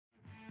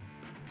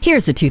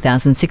Here's a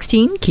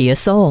 2016 Kia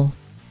Soul.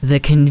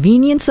 The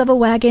convenience of a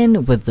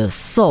wagon with the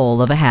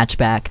soul of a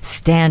hatchback.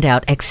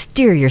 Standout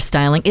exterior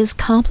styling is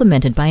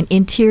complemented by an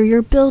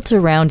interior built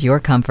around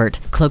your comfort.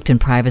 Cloaked in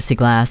privacy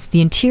glass,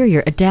 the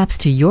interior adapts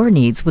to your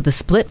needs with a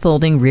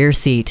split-folding rear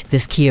seat.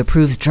 This Kia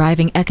proves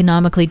driving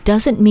economically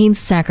doesn't mean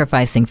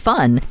sacrificing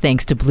fun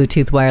thanks to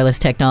Bluetooth wireless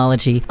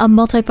technology, a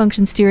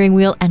multifunction steering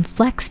wheel, and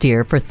flex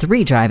steer for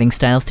 3 driving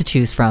styles to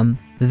choose from.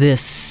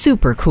 This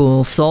super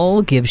cool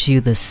Soul gives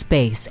you the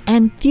space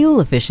and fuel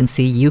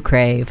efficiency you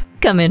crave.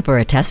 Come in for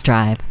a test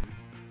drive.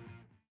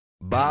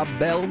 Bob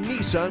Bell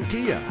Nissan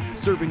Kia,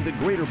 serving the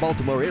greater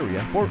Baltimore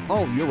area for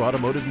all your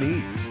automotive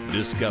needs.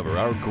 Discover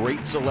our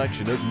great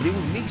selection of new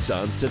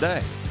Nissans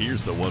today.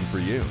 Here's the one for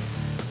you.